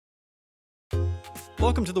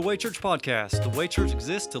Welcome to the Way Church Podcast. The Way Church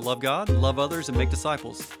exists to love God, love others, and make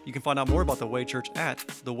disciples. You can find out more about the Way Church at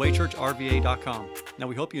thewaychurchrva.com. Now,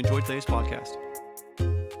 we hope you enjoyed today's podcast.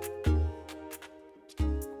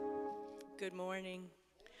 Good morning.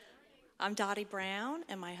 I'm Dottie Brown,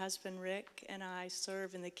 and my husband Rick and I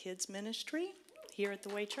serve in the kids ministry here at the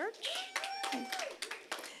Way Church.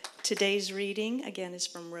 Today's reading, again, is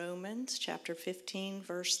from Romans chapter 15,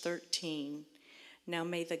 verse 13. Now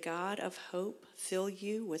may the God of hope fill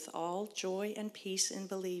you with all joy and peace in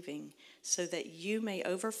believing, so that you may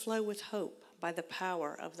overflow with hope by the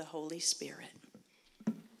power of the Holy Spirit.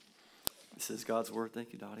 This is God's word.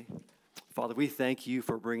 Thank you, Dottie. Father, we thank you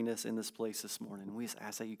for bringing us in this place this morning. We just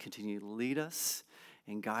ask that you continue to lead us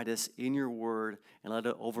and guide us in your word and let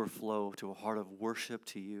it overflow to a heart of worship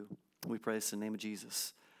to you. We pray this in the name of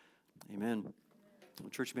Jesus. Amen.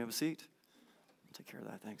 Church, you may have a seat. Take care of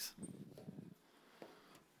that. Thanks.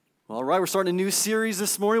 Well, all right, we're starting a new series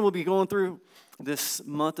this morning. We'll be going through this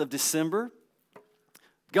month of December.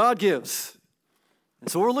 God gives. And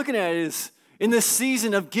so what we're looking at is, in this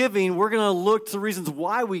season of giving, we're going to look to the reasons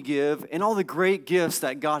why we give and all the great gifts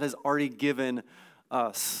that God has already given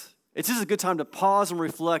us. It's just a good time to pause and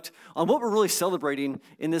reflect on what we're really celebrating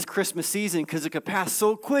in this Christmas season, because it could pass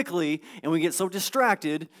so quickly and we get so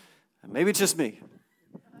distracted. And maybe it's just me.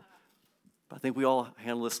 But I think we all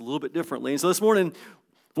handle this a little bit differently. And so this morning,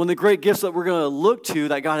 one of the great gifts that we're going to look to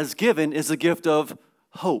that God has given is the gift of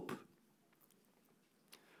hope.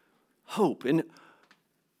 Hope. And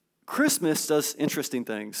Christmas does interesting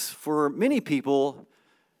things. For many people,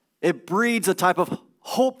 it breeds a type of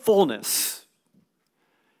hopefulness.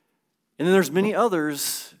 And then there's many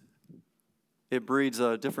others, it breeds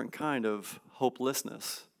a different kind of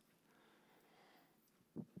hopelessness.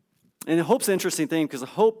 And hope's an interesting thing because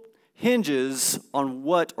hope hinges on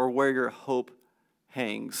what or where your hope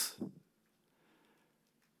hangs,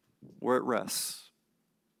 where it rests.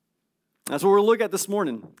 That's what we're looking at this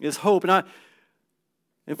morning, is hope. And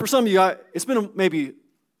for some of you, it's been maybe,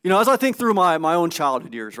 as I think through my own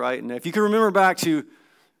childhood years, right? And if you can remember back to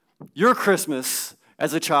your Christmas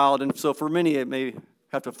as a child, and so for many, it may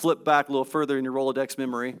have to flip back a little further in your Rolodex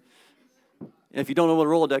memory. And if you don't know what a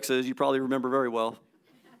Rolodex is, you probably remember very well.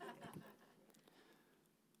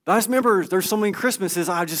 But I just remember there's so many Christmases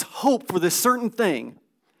I just hoped for this certain thing.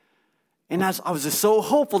 And I was just so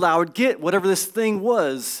hopeful that I would get whatever this thing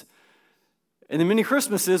was. And then many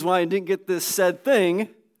Christmases when I didn't get this said thing,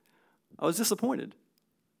 I was disappointed.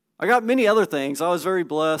 I got many other things. I was very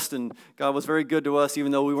blessed and God was very good to us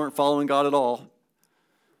even though we weren't following God at all.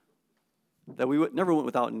 That we never went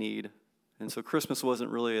without need. And so Christmas wasn't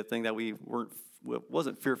really a thing that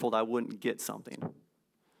wasn't fearful that I wouldn't get something.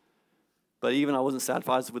 But even I wasn't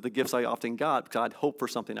satisfied with the gifts I often got because I'd hoped for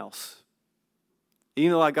something else.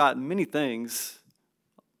 Even though I got many things,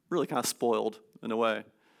 really kind of spoiled in a way,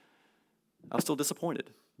 I was still disappointed.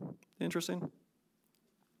 Interesting. And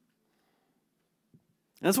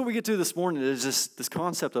that's what we get to this morning, is just this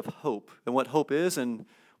concept of hope and what hope is and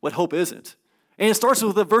what hope isn't. And it starts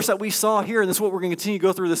with the verse that we saw here, and this is what we're going to continue to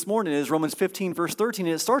go through this morning, is Romans 15, verse 13.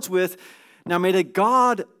 And it starts with, now may the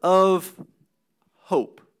God of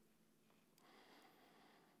hope.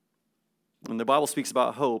 When the Bible speaks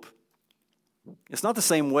about hope, it's not the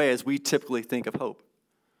same way as we typically think of hope.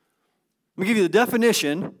 Let me give you the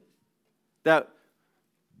definition that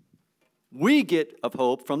we get of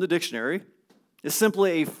hope from the dictionary. Is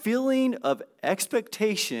simply a feeling of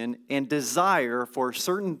expectation and desire for a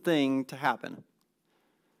certain thing to happen.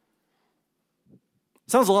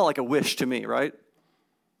 Sounds a lot like a wish to me, right?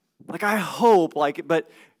 Like I hope, but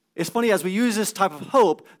it's funny, as we use this type of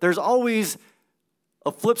hope, there's always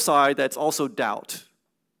a flip side that's also doubt.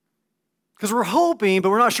 Because we're hoping, but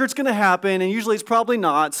we're not sure it's going to happen, and usually it's probably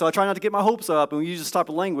not, so I try not to get my hopes up, and we use this type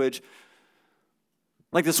of language.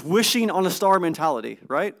 Like this wishing on a star mentality,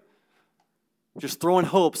 right? Just throwing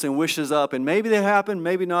hopes and wishes up, and maybe they happen,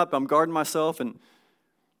 maybe not, but I'm guarding myself. And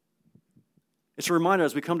it's a reminder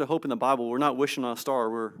as we come to hope in the Bible, we're not wishing on a star,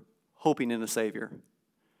 we're hoping in a Savior.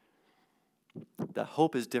 That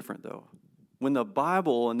hope is different, though. When the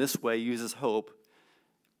Bible in this way uses hope,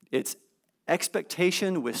 it's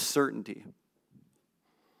expectation with certainty.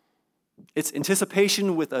 It's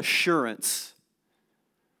anticipation with assurance.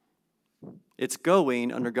 It's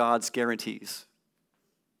going under God's guarantees.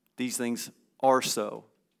 These things are so.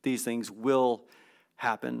 These things will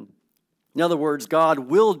happen. In other words, God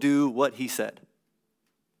will do what he said.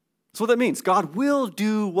 That's what that means. God will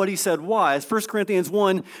do what he said. Why? As 1 Corinthians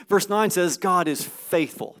 1, verse 9 says, God is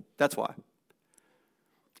faithful. That's why.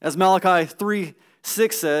 As Malachi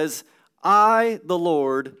 3:6 says, I, the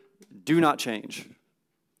Lord, do not change.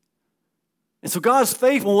 And And so God is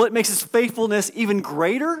faithful. What makes his faithfulness even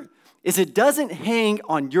greater is it doesn't hang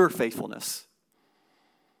on your faithfulness.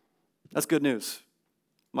 That's good news.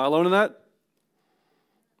 Am I alone in that?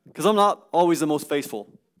 Because I'm not always the most faithful.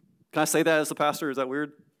 Can I say that as the pastor? Is that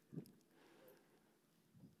weird?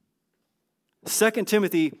 2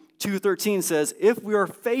 Timothy 2:13 says, if we are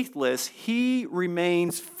faithless, he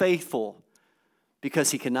remains faithful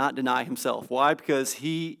because he cannot deny himself. Why? Because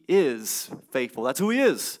he is faithful. That's who he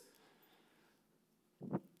is.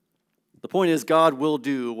 The point is, God will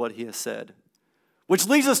do what he has said. Which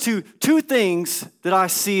leads us to two things that I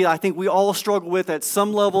think we all struggle with at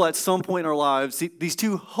some level, at some point in our lives. These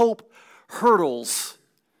two hope hurdles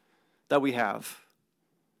that we have.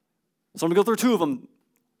 So I'm going to go through two of them.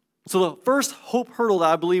 So the first hope hurdle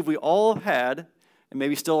that I believe we all had, and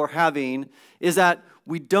maybe still are having, is that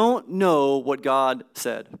we don't know what God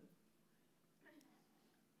said.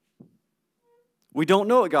 We don't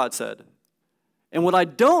know what God said. And what I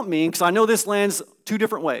don't mean, because I know this lands two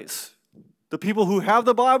different ways. The people who have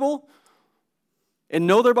the Bible and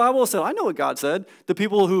know their Bible said, I know what God said. The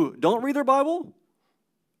people who don't read their Bible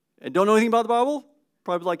and don't know anything about the Bible,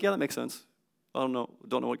 probably like, yeah, that makes sense. I don't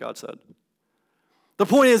know what God said. The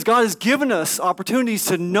point is, God has given us opportunities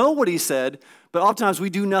to know what he said, but oftentimes we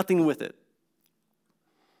do nothing with it.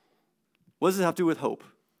 What does it have to do with hope?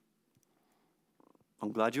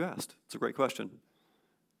 I'm glad you asked. It's a great question.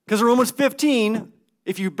 Because in Romans 15,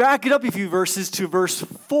 if you back it up a few verses to verse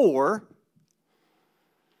 4,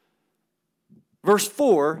 verse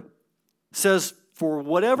 4 says, for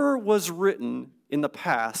whatever was written in the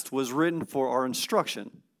past was written for our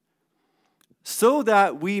instruction, so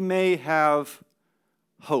that we may have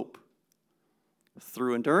hope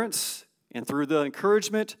through endurance and through the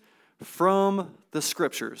encouragement from the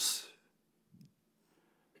Scriptures.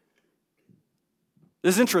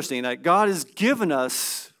 This is interesting that God has given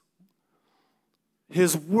us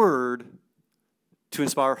his word to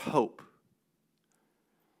inspire hope.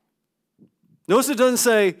 Notice it doesn't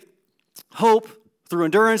say hope through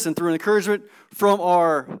endurance and through encouragement from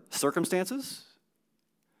our circumstances,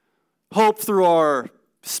 hope through our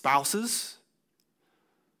spouses,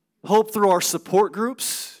 hope through our support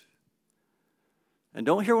groups. And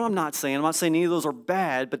don't hear what I'm not saying. I'm not saying any of those are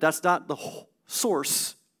bad, but that's not the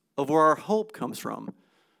source of where our hope comes from.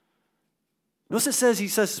 Notice he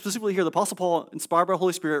says specifically here, the Apostle Paul, inspired by the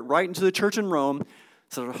Holy Spirit, writing to the church in Rome,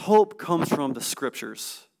 so that hope comes from the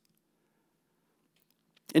Scriptures.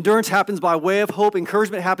 Endurance happens by way of hope.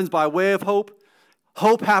 Encouragement happens by way of hope.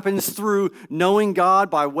 Hope happens through knowing God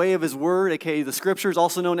by way of his word, aka the Scriptures,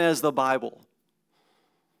 also known as the Bible.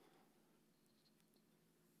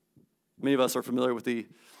 Many of us are familiar with the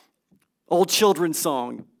old children's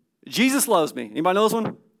song, Jesus Loves Me. Anybody know this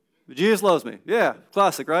one? Jesus Loves Me. Yeah,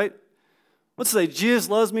 classic, right? Let's say, Jesus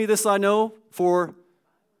loves me, this I know, for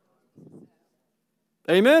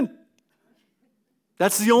amen.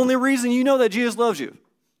 That's the only reason you know that Jesus loves you.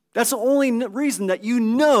 That's the only reason that you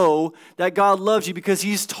know that God loves you, because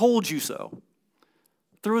he's told you so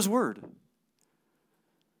through his word. And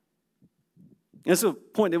that's a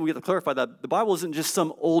point that we have to clarify, that the Bible isn't just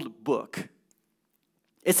some old book.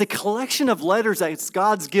 It's a collection of letters that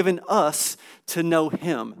God's given us to know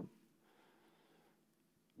him.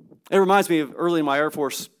 It reminds me of early in my Air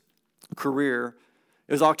Force career.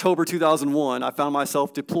 It was October 2001. I found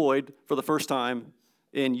myself deployed for the first time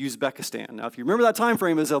in Uzbekistan. Now, if you remember that time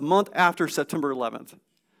frame, it was a month after September 11th.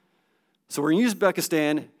 So we're in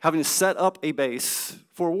Uzbekistan, having to set up a base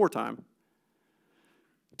for wartime.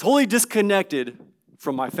 Totally disconnected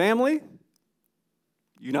from my family,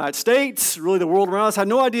 United States, really the world around us. Had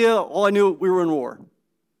no idea. All I knew, we were in war.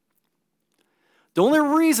 The only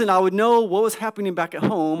reason I would know what was happening back at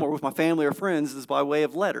home or with my family or friends is by way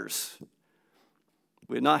of letters.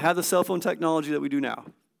 We did not have the cell phone technology that we do now.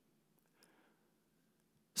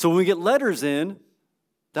 So when we get letters in,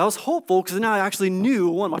 that was hopeful, because now I actually knew,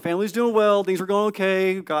 one, my family was doing well, things were going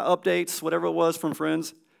okay, got updates, whatever it was from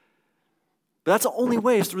friends. But that's the only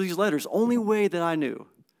way, is through these letters, only way that I knew.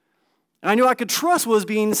 And I knew I could trust what was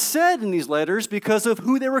being said in these letters because of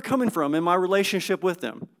who they were coming from and my relationship with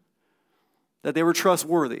them. That they were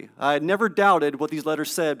trustworthy. I had never doubted what these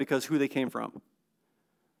letters said because who they came from.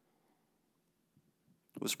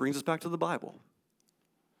 Which brings us back to the Bible.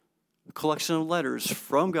 A collection of letters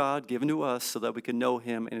from God given to us so that we can know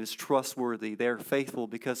him and is trustworthy. They are faithful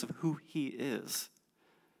because of who he is.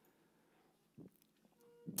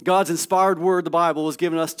 God's inspired word, the Bible, was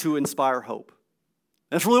given us to inspire hope.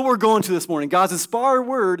 That's really what we're going to this morning. God's inspired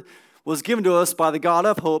word was given to us by the God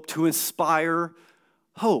of hope to inspire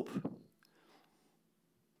hope.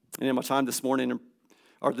 And in my time this morning,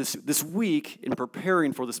 or this week in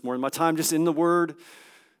preparing for this morning, my time just in the Word,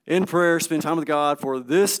 in prayer, spending time with God for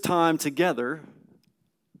this time together,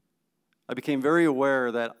 I became very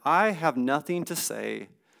aware that I have nothing to say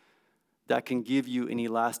that can give you any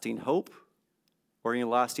lasting hope or any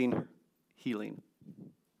lasting healing.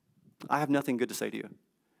 I have nothing good to say to you.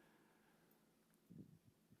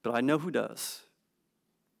 But I know who does.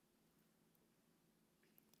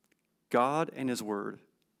 God and His Word.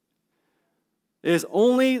 It is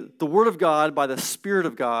only the Word of God by the Spirit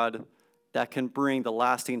of God that can bring the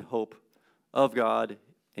lasting hope of God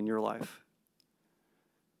in your life.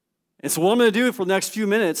 And so what I'm going to do for the next few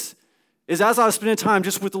minutes is, as I was spending time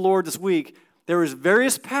just with the Lord this week, there was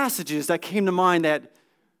various passages that came to mind that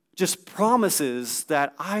just promises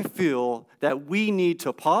that I feel that we need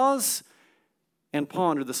to pause and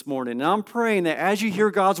ponder this morning. And I'm praying that as you hear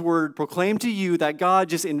God's word proclaimed to you, that God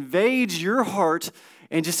just invades your heart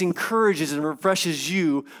and just encourages and refreshes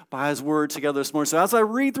you by His word together this morning. So as I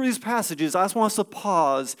read through these passages, I just want us to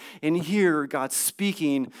pause and hear God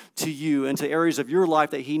speaking to you into areas of your life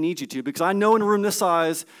that He needs you to. Because I know in a room this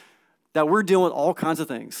size that we're dealing with all kinds of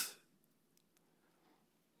things.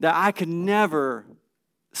 That I could never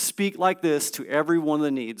speak like this to every one of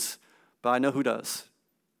the needs, but I know who does.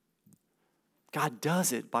 God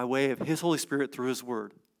does it by way of His Holy Spirit through His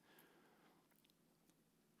word.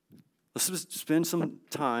 Let's just spend some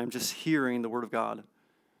time just hearing the word of God.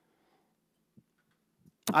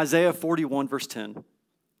 Isaiah 41, verse 10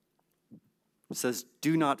 says,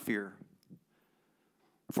 "Do not fear,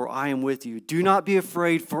 for I am with you. Do not be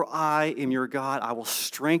afraid, for I am your God. I will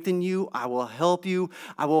strengthen you. I will help you.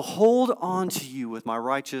 I will hold on to you with my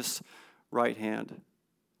righteous right hand."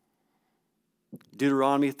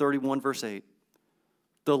 Deuteronomy 31, verse 8.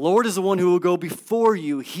 "The Lord is the one who will go before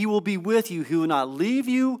you. He will be with you. He will not leave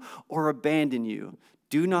you or abandon you.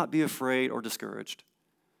 Do not be afraid or discouraged."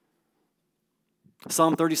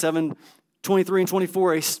 Psalm 37, 23 and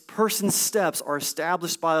 24, "A person's steps are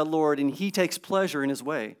established by the Lord, and he takes pleasure in his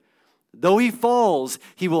way. Though he falls,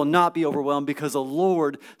 he will not be overwhelmed, because the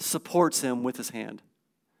Lord supports him with His hand."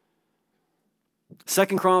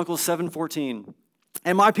 2 Chronicles 7:14,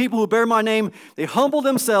 "And my people who bear my name, they humble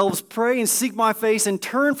themselves, pray and seek my face, and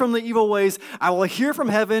turn from the evil ways. I will hear from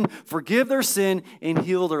heaven, forgive their sin, and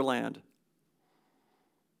heal their land."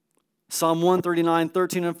 Psalm 139,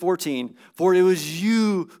 13 and 14, "For it was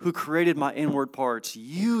you who created my inward parts.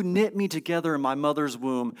 You knit me together in my mother's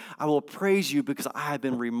womb. I will praise you because I have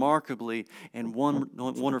been remarkably and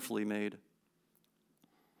wonderfully made."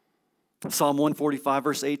 Psalm 145,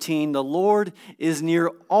 verse 18, "The Lord is near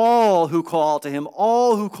all who call out to Him,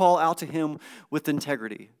 all who call out to Him with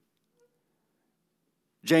integrity."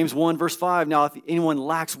 James 1, verse 5, "Now if anyone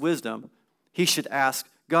lacks wisdom, he should ask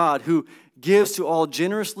God, who gives to all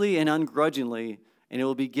generously and ungrudgingly, and it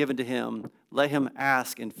will be given to him. Let him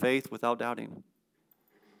ask in faith without doubting."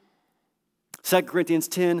 2 Corinthians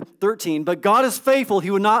 10:13, "But God is faithful.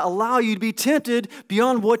 He will not allow you to be tempted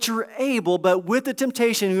beyond what you're able, but with the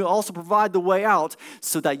temptation He will also provide the way out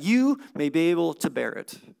so that you may be able to bear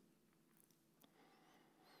it."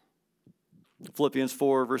 Philippians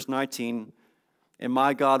 4, verse 19, "And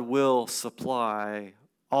my God will supply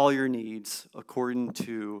all your needs according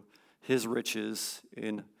to His riches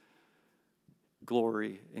in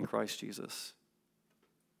glory in Christ Jesus."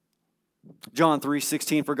 John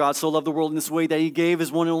 3:16, "For God so loved the world in this way that He gave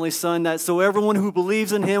His one and only Son, that so everyone who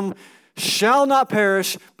believes in Him shall not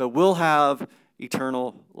perish, but will have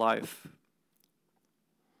eternal life."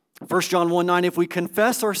 1 John 1:9, "If we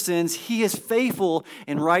confess our sins, He is faithful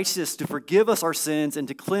and righteous to forgive us our sins and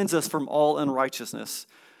to cleanse us from all unrighteousness."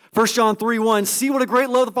 1 John 3:1, "See what a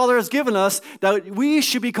great love the Father has given us, that we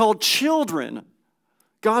should be called children,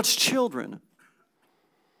 God's children."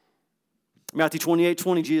 Matthew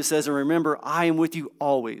 28:20, Jesus says, "And remember, I am with you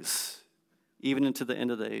always, even into the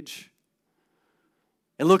end of the age."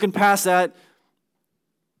 And looking past that,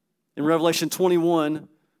 in Revelation 21,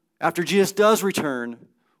 after Jesus does return,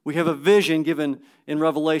 we have a vision given in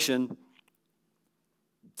Revelation.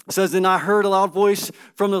 It says, "Then I heard a loud voice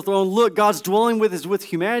from the throne, 'Look, God's dwelling is with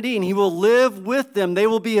humanity, and He will live with them. They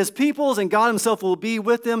will be His peoples, and God Himself will be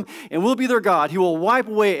with them and will be their God. He will wipe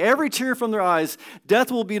away every tear from their eyes. Death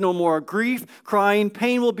will be no more. Grief, crying,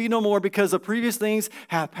 pain will be no more, because the previous things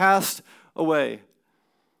have passed away."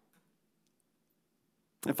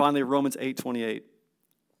 And finally, Romans 8:28.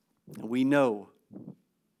 We know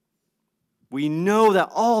that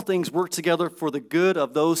all things work together for the good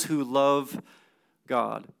of those who love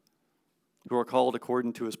God, who are called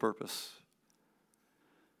according to His purpose.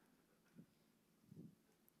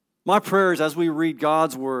 My prayer is, as we read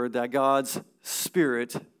God's word, that God's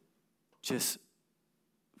Spirit just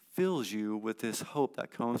fills you with this hope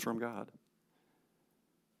that comes from God.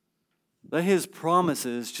 Let his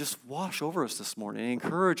promises just wash over us this morning and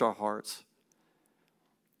encourage our hearts.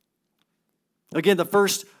 Again, the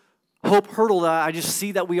first hope hurdle that I just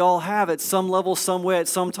see that we all have at some level, some way, at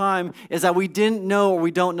some time, is that we didn't know or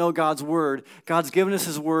we don't know God's word. God's given us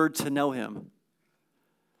his word to know him.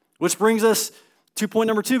 Which brings us to point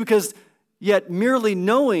number 2, because yet merely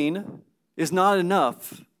knowing is not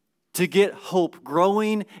enough to get hope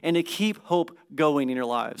growing and to keep hope going in your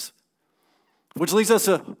lives. Which leads us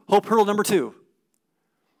to hope hurdle number 2.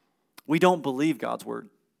 We don't believe God's word.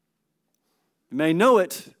 We may know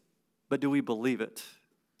it, but do we believe it?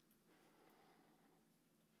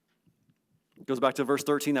 It goes back to verse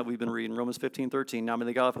 13 that we've been reading, Romans 15:13. Now may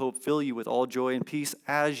the God of hope fill you with all joy and peace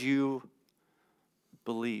as you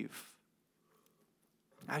believe.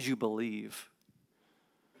 As you believe.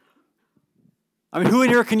 I mean, who in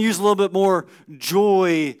here can use a little bit more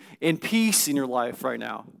joy and peace in your life right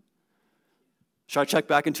now? Should I check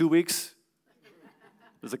back in 2 weeks?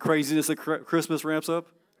 As the craziness of Christmas ramps up?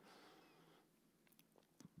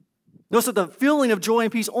 Notice that the feeling of joy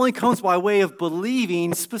and peace only comes by way of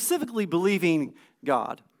believing, specifically believing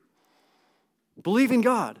God. Believing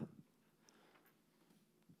God.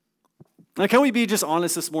 Now, can we be just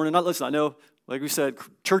honest this morning? Listen, I know, like we said,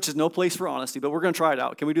 church is no place for honesty, but we're going to try it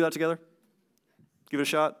out. Can we do that together? Give it a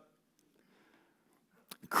shot?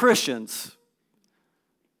 Christians,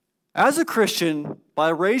 as a Christian, by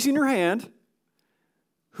raising your hand,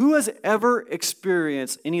 who has ever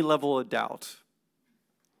experienced any level of doubt?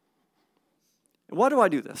 Why do I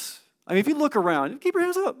do this? I mean, if you look around, keep your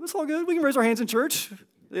hands up. It's all good. We can raise our hands in church.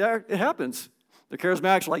 Yeah, it happens. The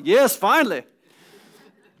charismatics are like, yes, finally.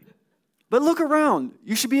 But look around.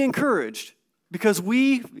 You should be encouraged because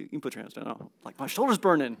you can put your hands down. Oh, like my shoulder's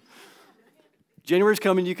burning. January's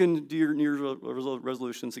coming. You can do your New Year's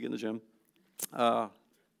resolutions to get in the gym.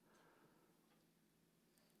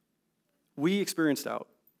 We experience doubt.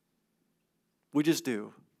 We just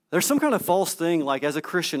do. There's some kind of false thing like as a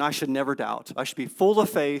Christian, I should never doubt. I should be full of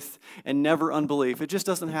faith and never unbelief. It just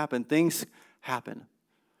doesn't happen. Things happen.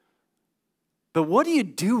 But what do you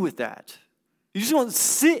do with that? You just don't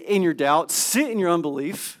sit in your doubt, sit in your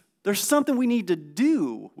unbelief. There's something we need to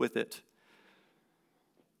do with it.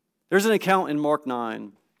 There's an account in Mark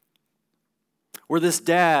 9 where this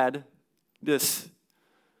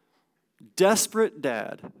desperate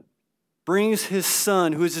dad, brings his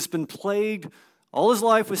son who has just been plagued all his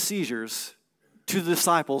life with seizures to the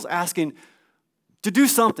disciples, asking to do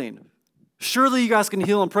something. Surely you guys can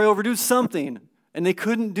heal and pray over, do something. And they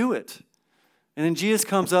couldn't do it. And then Jesus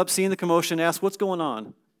comes up, seeing the commotion, asks, what's going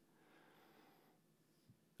on?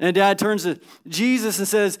 And dad turns to Jesus and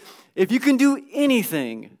says, if you can do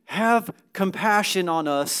anything, have compassion on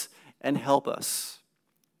us and help us.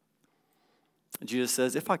 And Jesus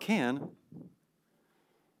says, if I can,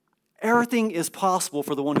 everything is possible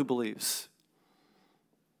for the one who believes.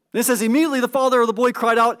 And it says, immediately the father of the boy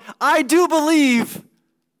cried out, I do believe,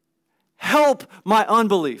 help my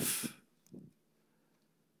unbelief.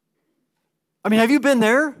 I mean, have you been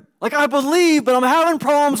there? Like, I believe, but I'm having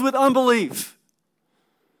problems with unbelief.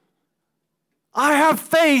 I have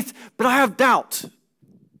faith, but I have doubt.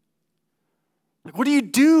 Like, what do you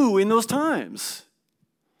do in those times?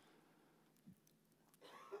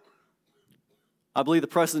 I believe the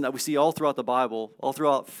precedent that we see all throughout the Bible, all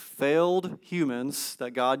throughout failed humans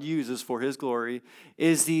that God uses for his glory,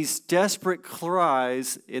 is these desperate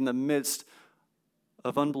cries in the midst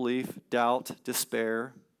of unbelief, doubt,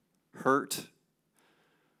 despair, hurt.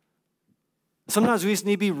 Sometimes we just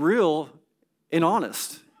need to be real and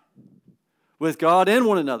honest with God and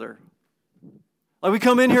one another. Like we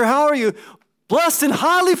come in here, how are you? Blessed and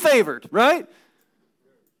highly favored, right?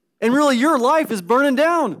 And really your life is burning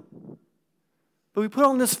down. But we put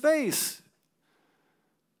on this face.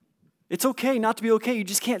 It's okay not to be okay. You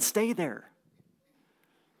just can't stay there.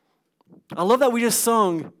 I love that we just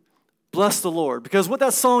sung, Bless the Lord. Because what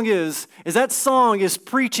that song is that song is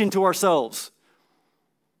preaching to ourselves.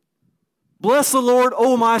 Bless the Lord,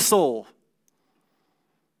 O my soul.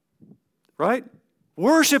 Right?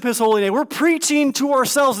 Worship his holy name. We're preaching to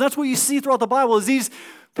ourselves. And that's what you see throughout the Bible is these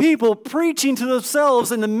people preaching to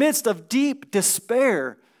themselves in the midst of deep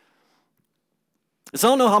despair. So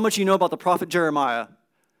I don't know how much you know about the prophet Jeremiah,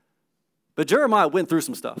 but Jeremiah went through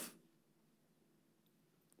some stuff.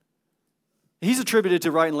 He's attributed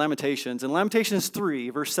to writing Lamentations, and Lamentations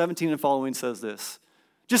 3, verse 17 and following says this.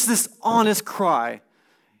 Just this honest cry.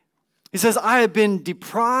 He says, I have been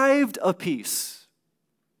deprived of peace.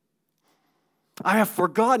 I have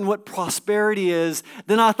forgotten what prosperity is.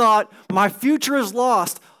 Then I thought, my future is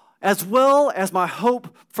lost. as well as my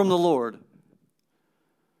hope from the Lord.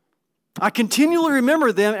 I continually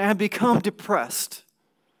remember them and have become depressed.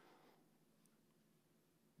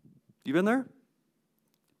 You been there?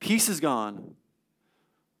 Peace is gone.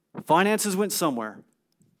 Finances went somewhere.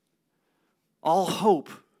 All hope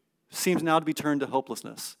seems now to be turned to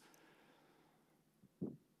hopelessness.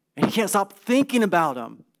 And you can't stop thinking about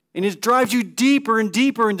them. And it drives you deeper and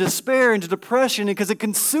deeper in despair, into depression, because it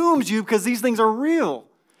consumes you because these things are real.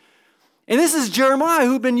 And this is Jeremiah,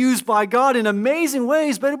 who'd been used by God in amazing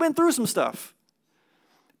ways, but he went through some stuff.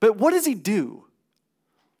 But what does he do?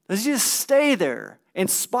 Does he just stay there and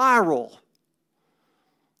spiral?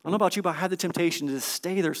 I don't know about you, but I had the temptation to just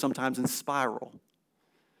stay there sometimes and spiral.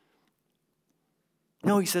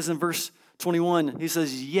 No, he says in verse 21, he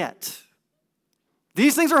says, yet.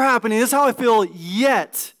 These things are happening. This is how I feel,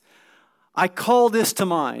 yet I call this to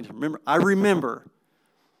mind. I remember,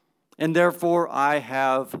 and therefore I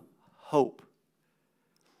have hope.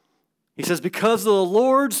 He says, because of the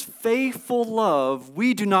Lord's faithful love,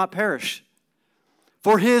 we do not perish.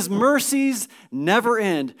 For his mercies never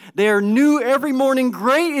end. They are new every morning.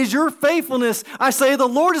 Great is your faithfulness. I say, the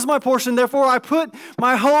Lord is my portion, therefore I put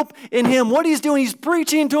my hope in him. What he's doing, he's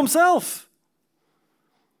preaching to himself.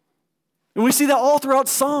 And we see that all throughout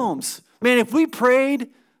Psalms. Man, if we prayed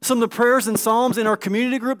some of the prayers in Psalms in our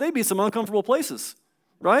community group, they'd be some uncomfortable places,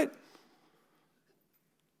 right?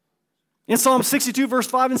 In Psalm 62, verse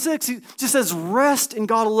 5 and 6, he just says, rest in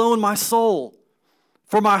God alone, my soul.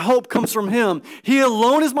 For my hope comes from him. He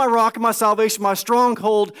alone is my rock and my salvation, my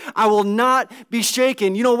stronghold. I will not be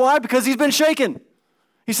shaken. You know why? Because he's been shaken.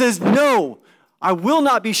 He says, no, I will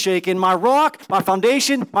not be shaken. My rock, my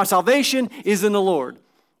foundation, my salvation is in the Lord.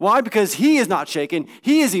 Why? Because he is not shaken.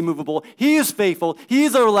 He is immovable. He is faithful. He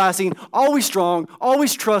is everlasting, always strong,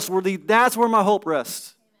 always trustworthy. That's where my hope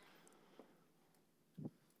rests.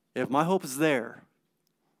 If my hope is there,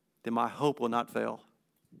 then my hope will not fail.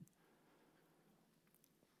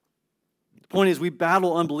 The point is, we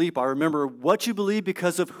battle unbelief by remember what you believe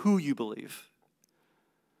because of who you believe.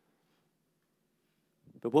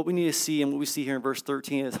 But what we need to see, and what we see here in verse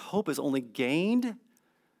 13, is hope is only gained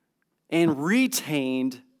and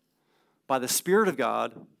retained by the Spirit of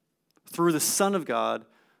God, through the Son of God,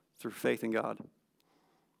 through faith in God.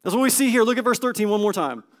 That's what we see here. Look at verse 13 one more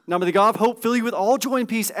time. Now may the God of hope fill you with all joy and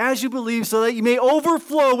peace as you believe, so that you may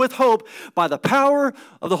overflow with hope by the power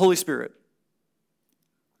of the Holy Spirit.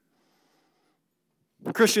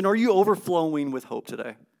 Christian, are you overflowing with hope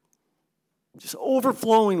today? Just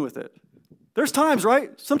overflowing with it. There's times, right?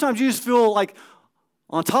 Sometimes you just feel like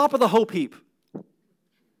on top of the hope heap.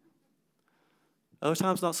 Other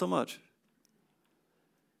times, not so much.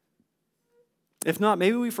 If not,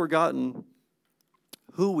 maybe we've forgotten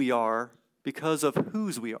who we are because of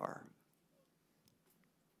whose we are.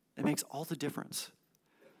 It makes all the difference.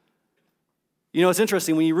 You know, it's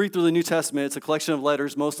interesting, when you read through the New Testament, it's a collection of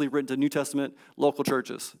letters mostly written to New Testament local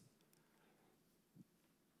churches.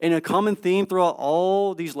 And a common theme throughout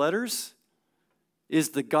all these letters is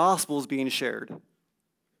the gospel is being shared.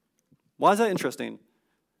 Why is that interesting?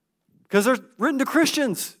 Because they're written to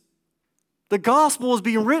Christians. The gospel is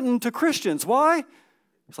being written to Christians. Why?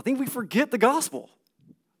 Because I think we forget the gospel.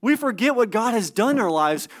 We forget what God has done in our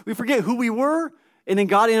lives. We forget who we were, and then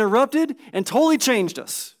God interrupted and totally changed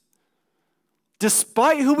us.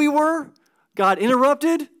 Despite who we were, God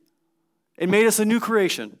interrupted and made us a new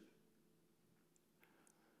creation.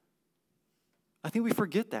 I think we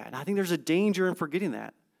forget that. And I think there's a danger in forgetting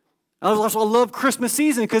that. I love Christmas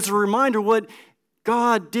season because it's a reminder what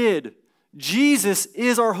God did. Jesus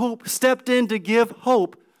is our hope, stepped in to give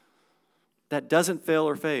hope that doesn't fail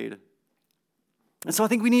or fade. And so I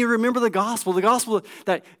think we need to remember the gospel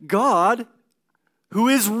that God, who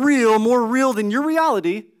is real, more real than your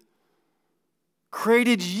reality,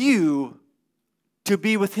 created you to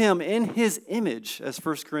be with him in his image, as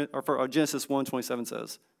Genesis 1:27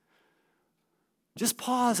 says. Just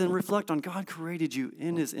pause and reflect on God created you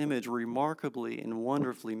in his image, remarkably and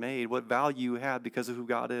wonderfully made, what value you have because of who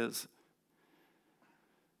God is.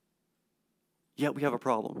 Yet we have a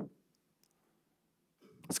problem.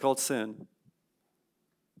 It's called sin.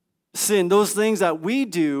 Sin, those things that we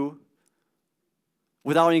do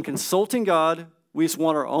without any consulting God, we just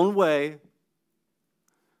want our own way,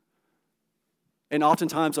 and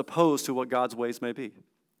oftentimes opposed to what God's ways may be.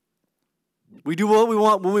 We do what we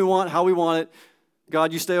want, when we want, how we want it.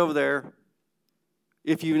 God, you stay over there,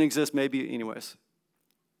 if you even exist, maybe anyways.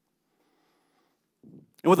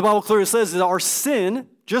 And what the Bible clearly says is our sin,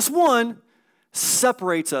 just one,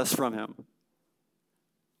 separates us from him.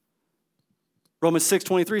 Romans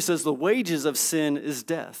 6:23 says the wages of sin is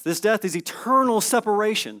death. This death is eternal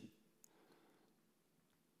separation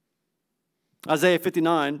Isaiah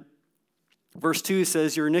 59, verse 2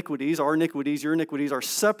 says, your iniquities are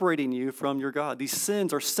separating you from your God. These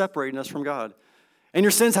sins are separating us from God. And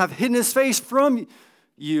your sins have hidden his face from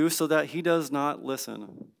you so that he does not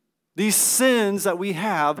listen. These sins that we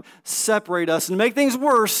have separate us and make things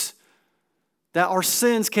worse, that our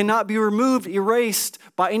sins cannot be removed, erased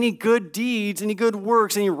by any good deeds, any good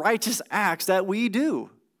works, any righteous acts that we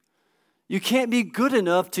do. You can't be good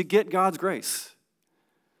enough to get God's grace.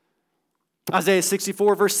 Isaiah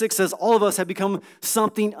 64, verse 6 says, all of us have become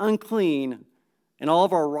something unclean, and all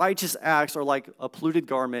of our righteous acts are like a polluted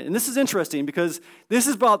garment. And this is interesting because this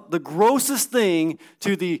is about the grossest thing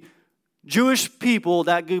to the Jewish people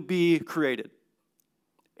that could be created.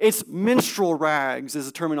 It's menstrual rags is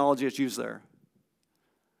the terminology that's used there.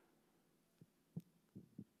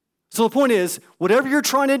 So the point is, whatever you're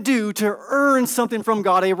trying to do to earn something from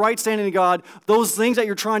God, a right standing to God, those things that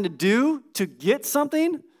you're trying to do to get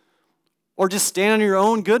something, or just stand on your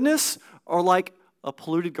own goodness, are like a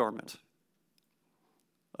polluted garment,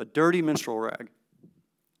 a dirty menstrual rag.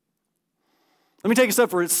 Let me take a step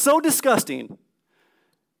further. It's so disgusting.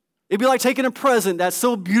 It'd be like taking a present that's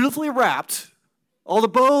so beautifully wrapped, all the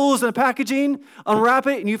bows and the packaging, unwrap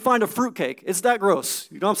it, and you find a fruitcake. It's that gross.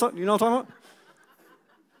 You know what I'm talking about?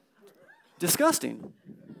 Disgusting.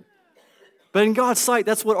 But in God's sight,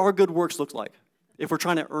 that's what our good works look like if we're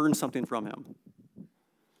trying to earn something from him.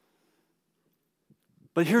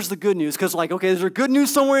 But here's the good news, because okay, is there good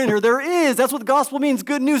news somewhere in here? There is. That's what the gospel means.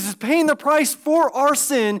 Good news is paying the price for our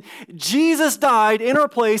sin. Jesus died in our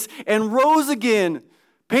place and rose again,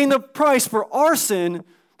 paying the price for our sin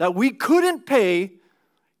that we couldn't pay,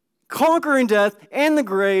 conquering death and the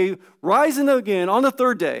grave, rising again on the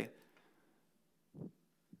third day.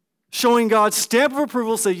 Showing God's stamp of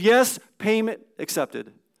approval, say, yes, payment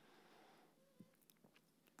accepted.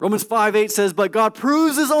 Romans 5:8 says, but God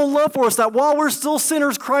proves his own love for us, that while we're still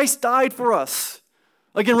sinners, Christ died for us.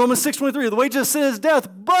 Again, Romans 6:23, the wages of sin is death,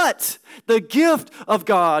 but the gift of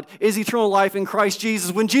God is eternal life in Christ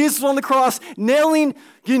Jesus. When Jesus was on the cross,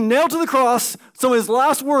 getting nailed to the cross, some of his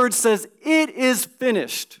last words says, it is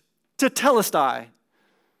finished. Tetelestai.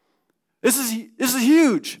 This is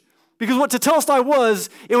huge. Because what tetelestai was,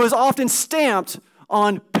 it was often stamped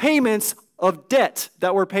on payments of debt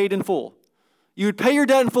that were paid in full. You would pay your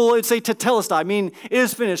debt in full, it'd say tetelestai, meaning it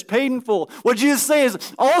is finished, paid in full. What Jesus says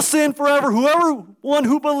is, all sin forever, one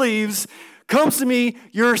who believes comes to me,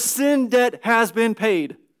 your sin debt has been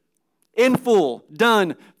paid. In full,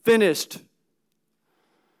 done, finished.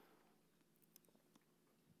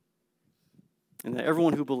 And that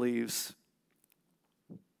everyone who believes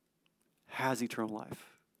has eternal life.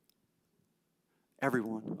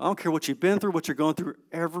 Everyone. I don't care what you've been through, what you're going through.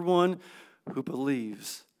 Everyone who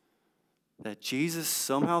believes that Jesus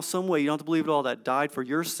somehow, some way, you don't have to believe it all, that died for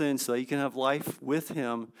your sins so that you can have life with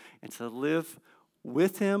him and to live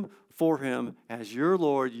with him, for him, as your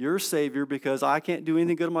Lord, your Savior, because I can't do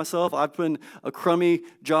anything good of myself. I've been a crummy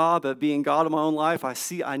job at being God in my own life.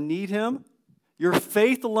 I need him. Your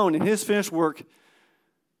faith alone in his finished work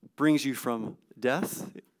brings you from death,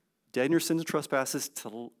 dead in your sins and trespasses,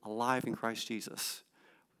 to alive in Christ Jesus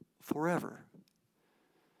forever.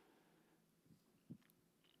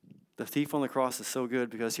 The thief on the cross is so good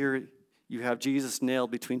because here you have Jesus nailed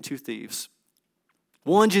between two thieves.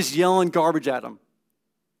 One just yelling garbage at him.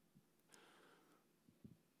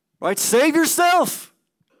 Right? Save yourself.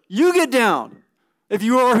 You get down if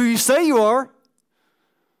you are who you say you are.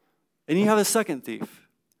 And you have a second thief.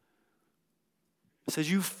 It says,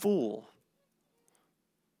 you fool.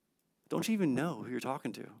 Don't you even know who you're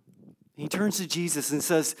talking to? He turns to Jesus and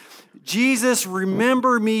says, Jesus,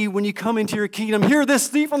 remember me when you come into your kingdom. Here, this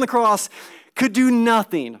thief on the cross could do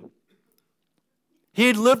nothing. He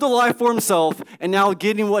had lived a life for himself and now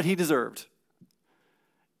getting what he deserved.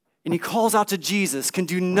 And he calls out to Jesus, can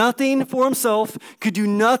do nothing for himself, could do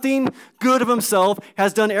nothing good of himself,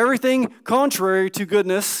 has done everything contrary to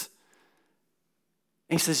goodness.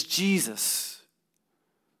 And he says, Jesus,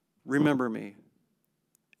 remember me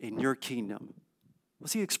in your kingdom.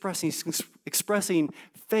 What's he expressing? He's expressing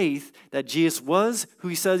faith that Jesus was who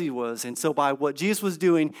he says he was. And so by what Jesus was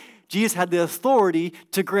doing, Jesus had the authority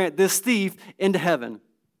to grant this thief into heaven,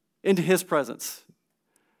 into his presence.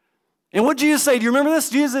 And what did Jesus say? Do you remember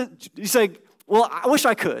this? He said, well, I wish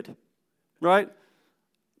I could, right?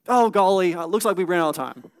 Oh, golly, it looks like we ran out of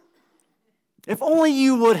time. If only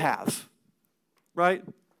you would have, right?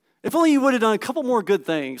 If only you would have done a couple more good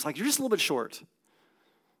things. Like, you're just a little bit short.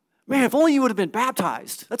 Man, if only you would have been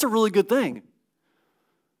baptized. That's a really good thing.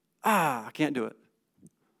 I can't do it.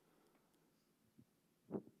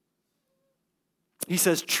 He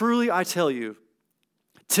says, truly I tell you,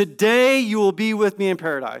 Today you will be with me in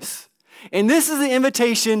paradise. And this is the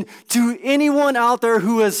invitation to anyone out there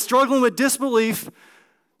who is struggling with disbelief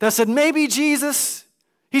that said, maybe Jesus,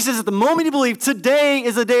 he says at the moment you believe, today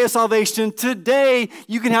is a day of salvation. Today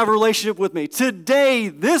you can have a relationship with me. Today,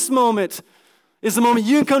 this moment is the moment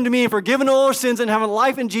you can come to me and forgiven all our sins and have a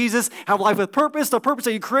life in Jesus, have life with purpose, the purpose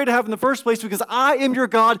that you created to have in the first place, because I am your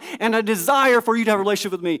God and I desire for you to have a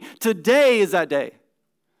relationship with me. Today is that day.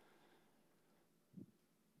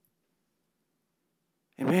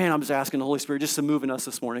 And man, I'm just asking the Holy Spirit just to move in us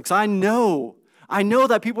this morning, because I know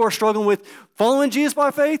that people are struggling with following Jesus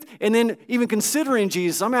by faith and then even considering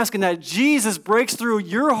Jesus. I'm asking that Jesus breaks through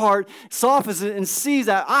your heart, softens it, and sees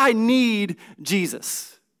that I need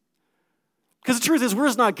Jesus. Because the truth is, we're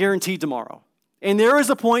just not guaranteed tomorrow. And there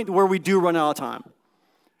is a point where we do run out of time.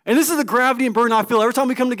 And this is the gravity and burden I feel every time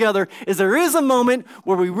we come together, is there is a moment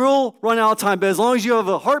where we will run out of time. But as long as you have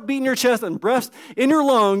a heartbeat in your chest and breath in your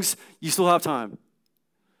lungs, you still have time.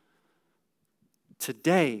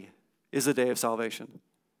 Today is the day of salvation.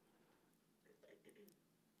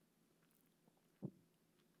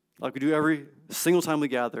 Like we do every single time we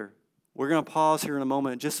gather, we're going to pause here in a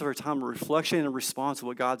moment just for a time of reflection and response to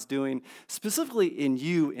what God's doing, specifically in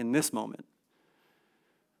you in this moment.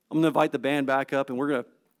 I'm going to invite the band back up, and we're going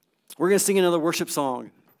to sing another worship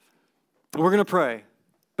song. And we're going to pray.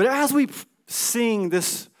 But as we sing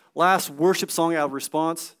this last worship song out of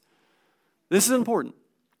response, this is important.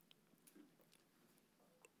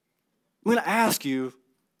 I'm going to ask you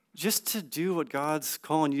just to do what God's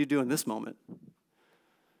calling you to do in this moment.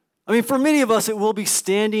 I mean, for many of us, it will be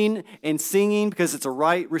standing and singing because it's a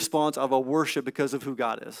right response of a worship because of who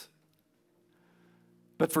God is.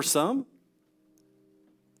 But for some,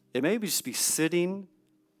 it may just be sitting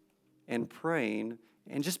and praying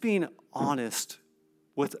and just being honest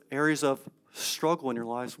with areas of struggle in your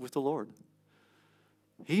lives with the Lord.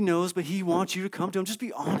 He knows, but he wants you to come to him. Just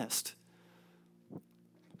be honest.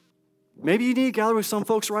 Maybe you need to gather with some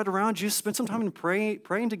folks right around you. Spend some time in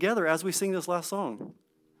praying together as we sing this last song.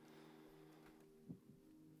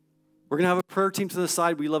 We're going to have a prayer team to the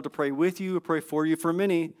side. We love to pray with you, pray for you. For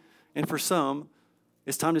many, and for some,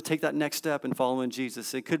 it's time to take that next step in following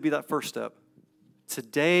Jesus. It could be that first step.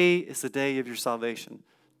 Today is the day of your salvation.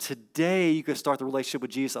 Today you can start the relationship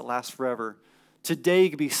with Jesus that lasts forever. Today you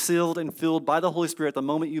can be sealed and filled by the Holy Spirit the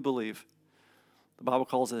moment you believe. The Bible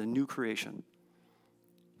calls it a new creation.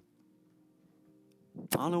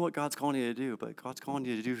 I don't know what God's calling you to do, but God's calling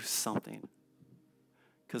you to do something.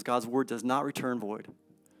 Because God's word does not return void.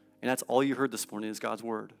 And that's all you heard this morning is God's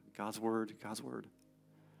word. God's word, God's word.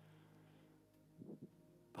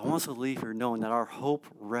 I want us to leave here knowing that our hope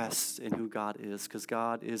rests in who God is, because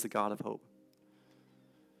God is the God of hope.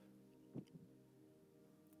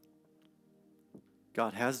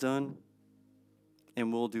 God has done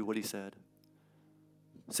and will do what he said.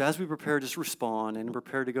 So as we prepare, just respond and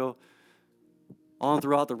prepare to go on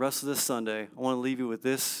throughout the rest of this Sunday. I want to leave you with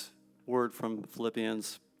this word from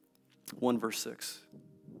Philippians 1 verse 6.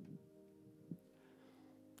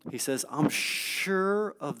 He says, I'm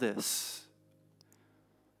sure of this,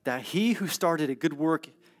 that he who started a good work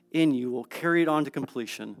in you will carry it on to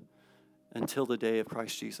completion until the day of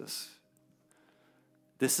Christ Jesus.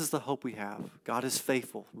 This is the hope we have. God is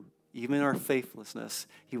faithful. Even in our faithlessness,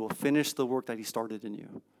 he will finish the work that he started in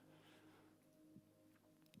you.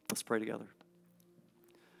 Let's pray together.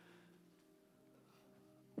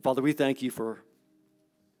 Father, we thank you for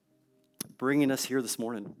bringing us here this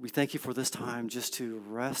morning. We thank you for this time just to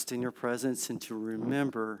rest in your presence and to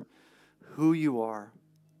remember who you are.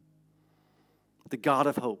 The God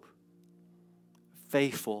of hope,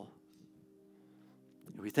 faithful.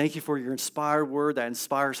 We thank you for your inspired word that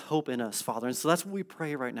inspires hope in us, Father. And so that's what we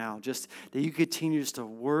pray right now, just that you continue just to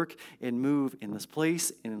work and move in this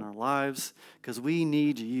place and in our lives, because we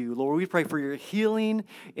need you. Lord, we pray for your healing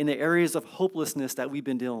in the areas of hopelessness that we've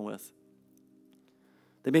been dealing with.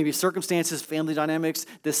 There may be circumstances, family dynamics,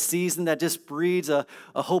 this season that just breeds a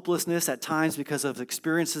hopelessness at times because of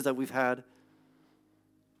experiences that we've had.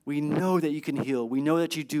 We know that you can heal. We know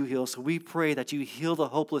that you do heal. So we pray that you heal the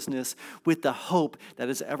hopelessness with the hope that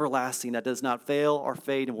is everlasting, that does not fail or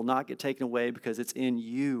fade and will not get taken away because it's in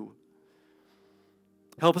you.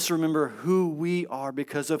 Help us remember who we are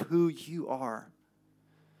because of who you are.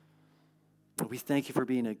 We thank you for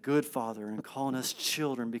being a good father and calling us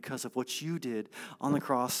children because of what you did on the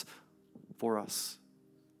cross for us.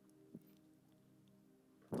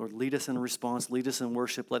 Lord, lead us in response. Lead us in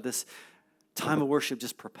worship. Let this time of worship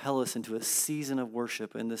just propel us into a season of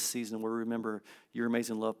worship in this season where we remember your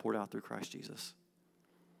amazing love poured out through Christ Jesus.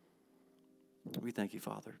 We thank you,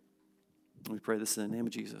 Father. We pray this in the name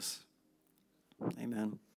of Jesus.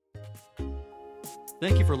 Amen.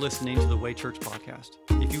 Thank you for listening to the Way Church podcast.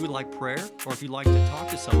 If you would like prayer or if you'd like to talk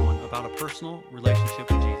to someone about a personal relationship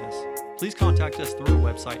with Jesus, please contact us through our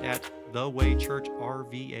website at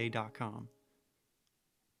thewaychurchrva.com.